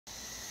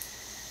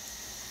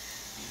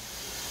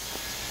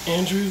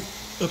Andrew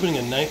opening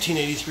a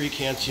 1983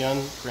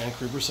 Cantillon Grand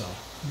Cru Bruoscella.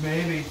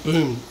 Maybe.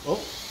 Boom. Oh.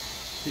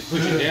 You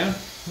push it down?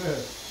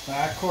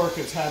 That cork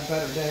has had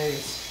better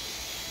days.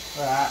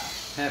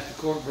 Half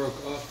the cork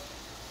broke off.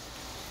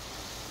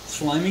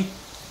 Slimy?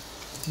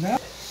 No.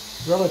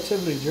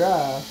 Relatively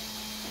dry.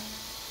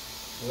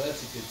 Well,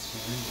 that's a good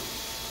sign.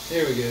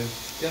 There we go.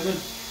 Coming?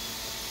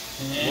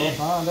 We'll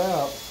find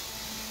out.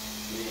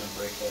 You're gonna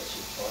break that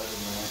shit apart in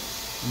there.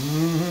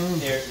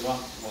 Mm-hmm. Here, you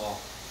want? Well,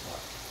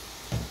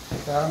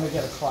 Time to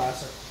get a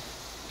classic.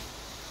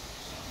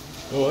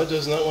 Oh, it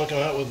does not want to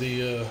come out with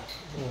the little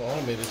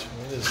automated.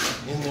 It is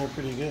in there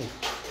pretty good.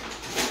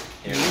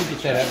 here, You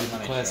get that out of the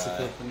let me plastic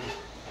try. opener.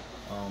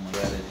 Oh my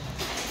god.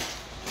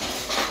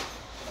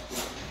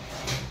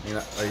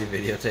 Are you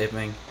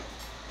videotaping?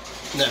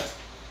 No.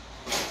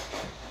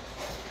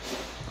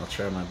 I'll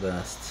try my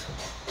best.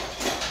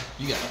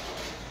 You got it.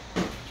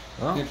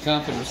 Well, Good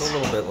confidence. there's a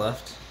little bit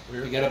left.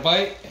 You got a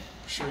bite?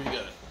 Sure you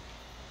got it.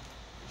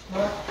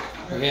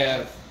 We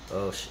have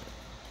Oh shit.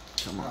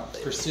 Come on,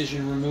 baby.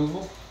 precision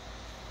removal.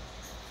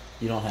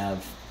 You don't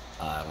have...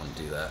 I wouldn't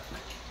do that.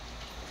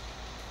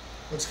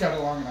 Let's cut a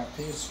long enough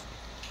piece.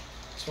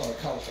 That's what I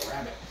call it, the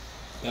rabbit.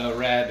 The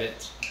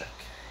rabbit. Okay.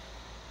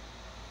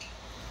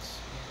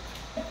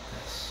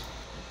 This.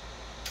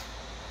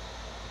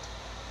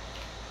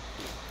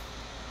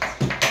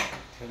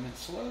 Coming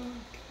slow.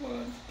 Come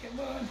on. Come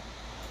on.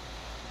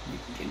 You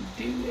can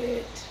do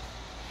it.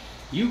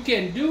 You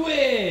can do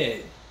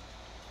it.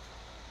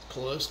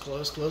 Close,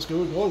 close, close.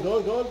 Going. Oh,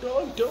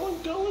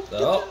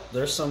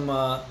 there's some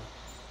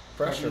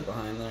pressure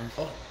behind there.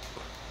 Oh.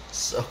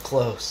 So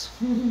close.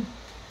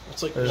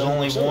 It's like There's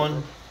only 1%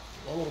 one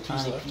little piece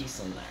tiny left. piece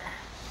in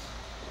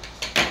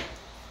there.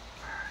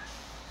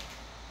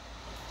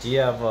 Do you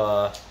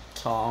have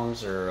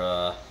tongs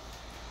or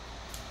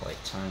like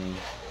tiny?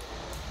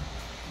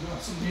 You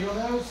want some needle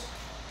nose?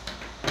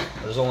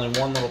 There's only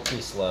one little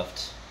piece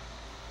left.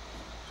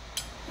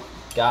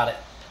 Got it.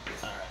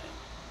 All right.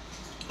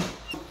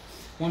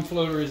 One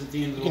floater is at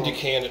the end of You the can world.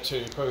 decant it too.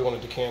 You probably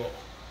want to decant it.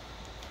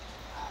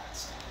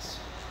 That's nice.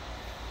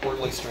 Or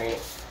at least strain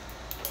it.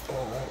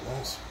 Alright,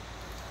 nice.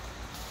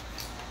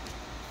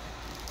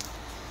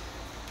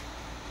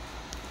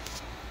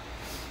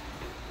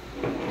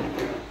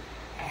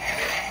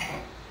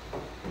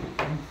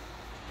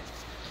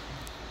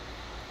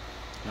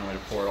 You want me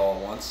to pour it all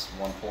at once?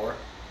 One pour?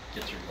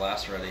 Get your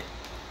glass ready.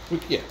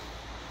 Yeah.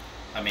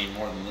 I mean,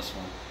 more than this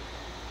one.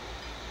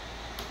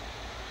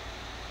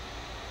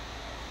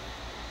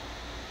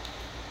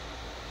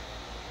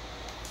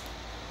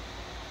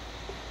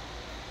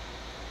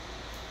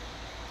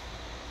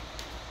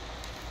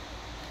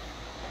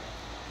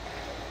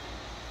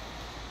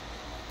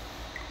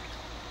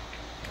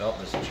 Oh,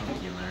 there's a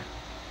chunky in there.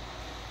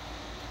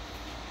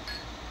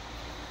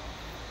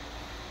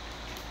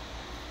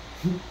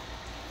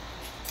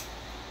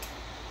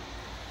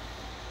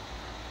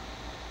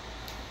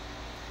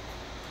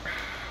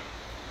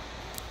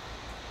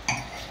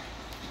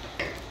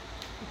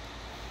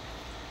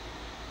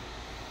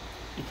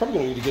 You're probably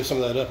going to need to give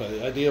some of that up.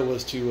 The idea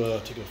was to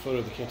take a photo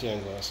of the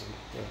Cantillon glass.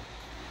 And,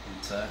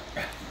 What's that?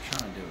 I'm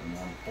trying to do it in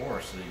one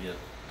pour so you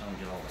don't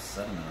get all the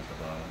sediment at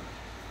the bottom.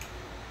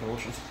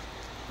 Delicious.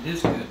 It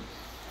is good.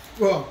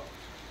 Well,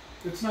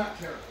 it's not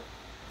terrible.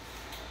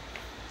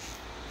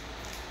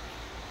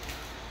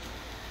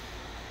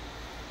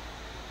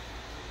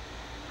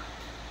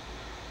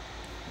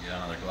 You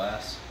got another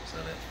glass? Is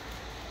that it?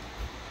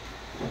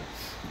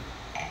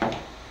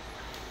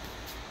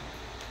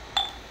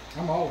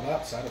 I'm all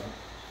about sediment.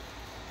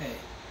 Hey.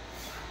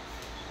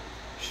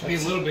 Should be a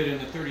little bit in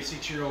a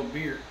 36-year-old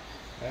beer.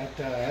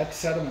 That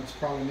sediment's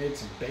probably made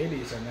some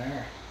babies in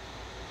there.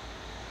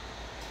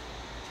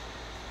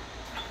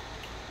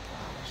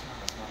 Wow, there's not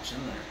as much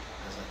in there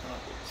as I thought.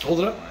 Hold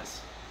it up.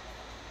 Nice.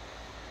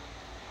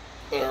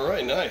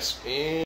 Alright, nice. And